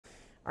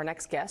Our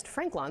next guest,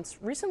 Frank Luntz,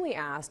 recently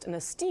asked an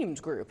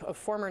esteemed group of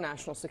former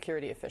national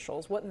security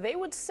officials what they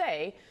would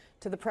say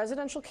to the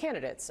presidential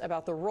candidates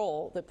about the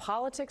role that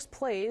politics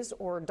plays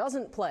or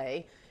doesn't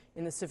play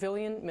in the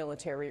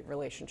civilian-military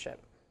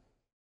relationship.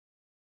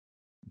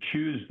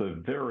 Choose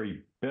the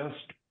very best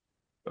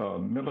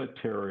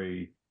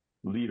military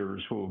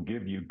leaders who will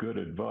give you good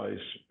advice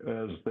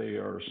as they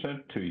are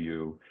sent to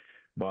you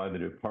by the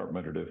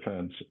Department of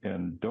Defense,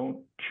 and don't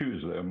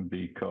choose them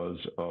because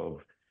of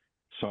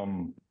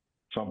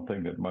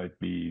something that might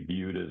be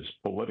viewed as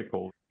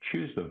political.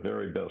 Choose the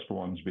very best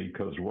ones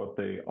because what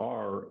they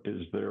are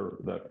is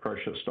that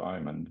precious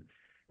diamond,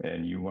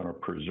 and you want to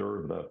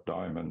preserve that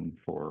diamond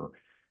for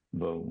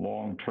the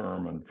long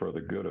term and for the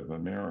good of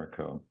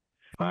America.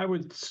 I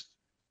would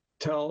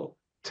tell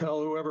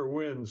whoever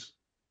wins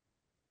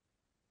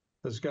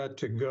has got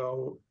to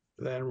go,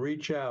 then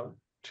reach out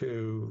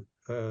to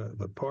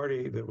the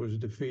party that was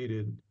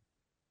defeated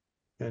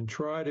and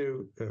try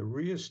to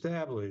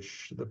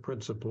reestablish the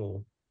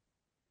principle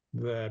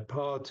that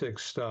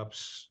politics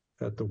stops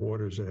at the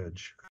water's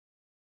edge.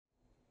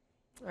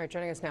 All right,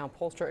 joining us now,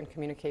 pollster and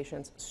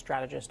communications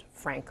strategist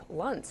Frank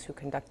Luntz, who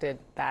conducted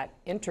that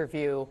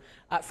interview.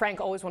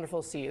 Frank, always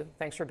wonderful to see you.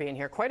 Thanks for being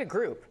here. Quite a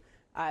group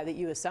that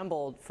you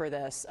assembled for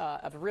this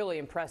of really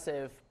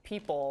impressive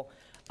people.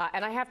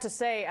 And I have to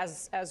say,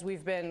 as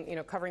we've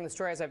been covering the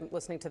story, as I'm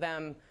listening to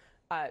them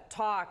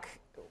talk,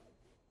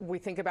 we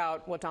think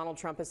about what Donald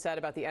Trump has said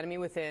about the enemy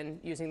within,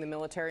 using the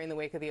military in the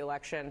wake of the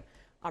election.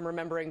 I'm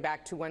remembering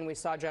back to when we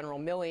saw General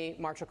Milley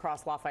march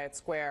across Lafayette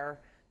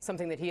Square,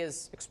 something that he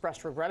has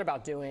expressed regret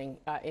about doing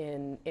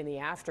in the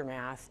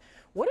aftermath.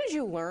 What did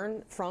you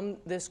learn from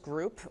this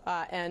group,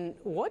 and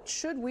what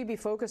should we be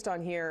focused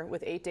on here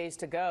with 8 days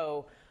to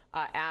go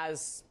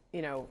as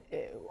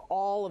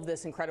all of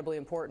this incredibly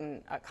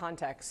important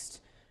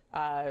context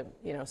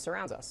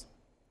surrounds us?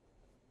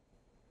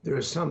 There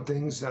are some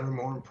things that are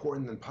more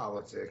important than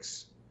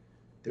politics.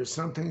 There's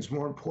some things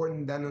more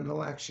important than an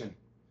election.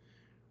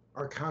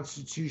 Our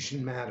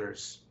Constitution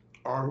matters.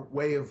 Our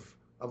way of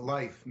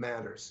life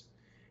matters.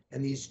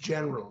 And these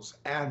generals,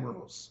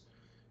 admirals,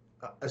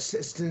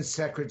 assistant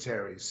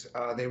secretaries,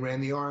 they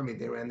ran the Army,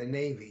 they ran the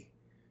Navy,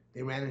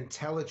 they ran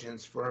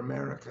intelligence for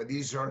America.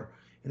 These are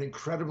an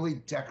incredibly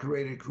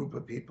decorated group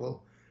of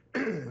people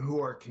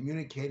who are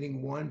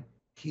communicating one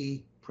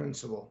key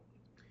principle: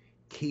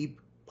 keep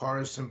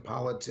partisan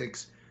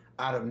politics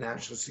out of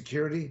national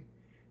security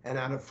and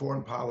out of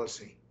foreign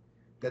policy.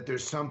 That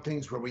there's some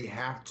things where we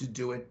have to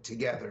do it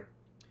together.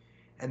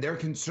 And they're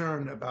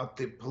concerned about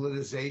the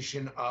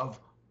politicization of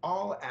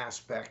all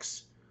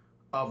aspects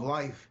of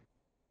life,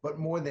 but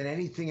more than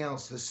anything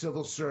else, the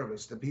civil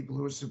service, the people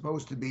who are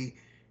supposed to be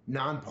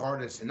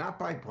nonpartisan, not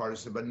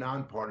bipartisan, but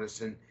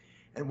nonpartisan,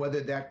 and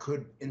whether that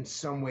could in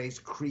some ways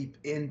creep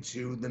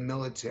into the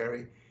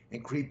military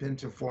and creep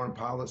into foreign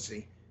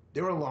policy.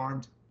 They're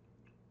alarmed,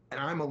 and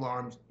I'm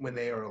alarmed when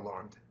they are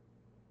alarmed.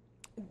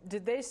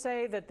 Did they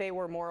say that they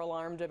were more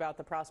alarmed about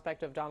the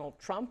prospect of Donald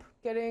Trump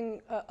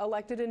getting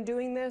elected and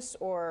doing this,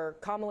 or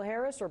Kamala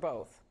Harris, or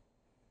both?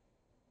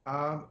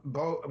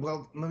 Both.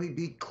 Well, let me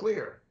be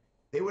clear.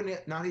 They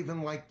would not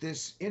even like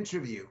this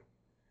interview,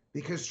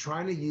 because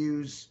trying to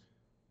use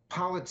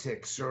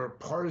politics or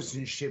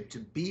partisanship to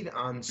beat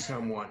on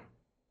someone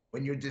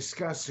when you're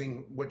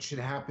discussing what should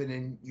happen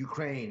in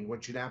Ukraine,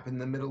 what should happen in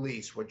the Middle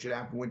East, what should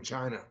happen with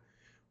China,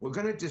 we're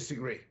going to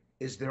disagree,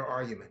 is their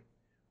argument.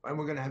 And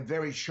we're going to have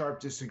very sharp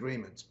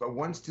disagreements. But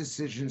once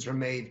decisions are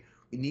made,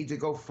 we need to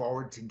go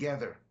forward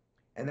together.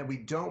 And that we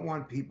don't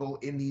want people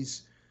in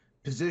these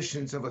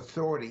positions of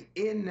authority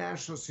in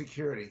national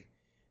security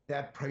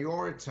that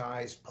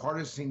prioritize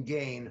partisan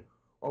gain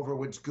over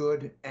what's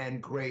good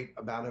and great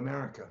about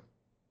America.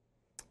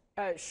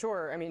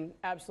 Sure. I mean,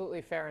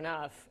 absolutely fair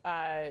enough.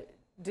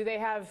 Do they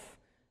have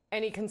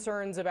any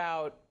concerns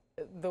about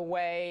the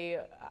way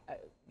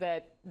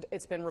that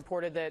it's been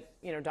reported that,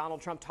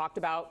 Donald Trump talked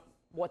about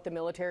what the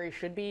military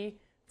should be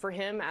for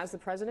him as the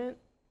president?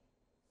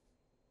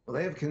 Well,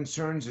 they have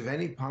concerns if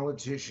any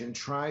politician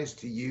tries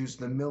to use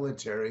the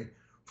military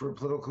for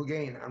political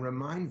gain. I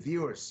remind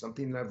viewers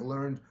something that I've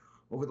learned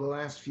over the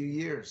last few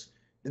years.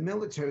 The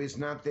military is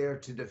not there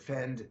to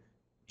defend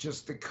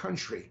just the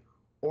country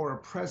or a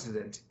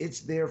president. It's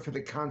there for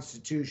the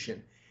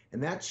Constitution.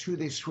 And that's who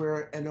they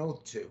swear an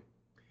oath to.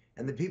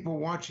 And the people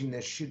watching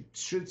this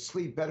should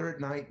sleep better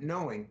at night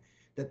knowing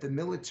that the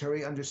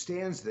military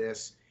understands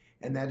this,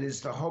 and that is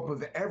the hope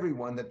of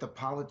everyone that the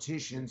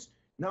politicians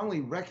not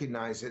only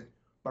recognize it,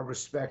 but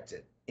respect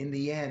it. In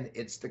the end,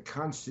 it's the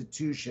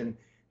Constitution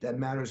that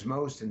matters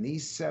most. And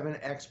these 7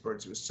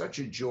 experts, it was such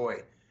a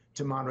joy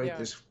to moderate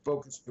this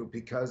focus group,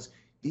 because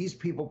these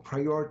people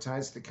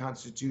prioritize the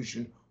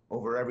Constitution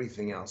over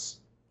everything else.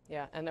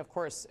 Yeah, and of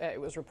course,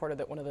 it was reported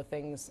that one of the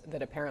things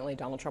that apparently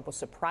Donald Trump was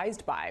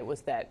surprised by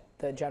was that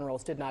the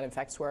generals did not, in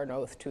fact, swear an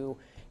oath to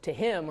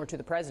him or to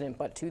the president,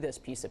 but to this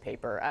piece of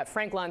paper.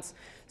 Frank Luntz,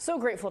 so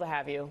grateful to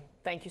have you.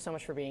 Thank you so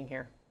much for being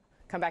here.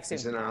 Come back soon.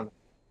 It's an honor.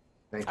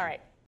 Thank you. All right.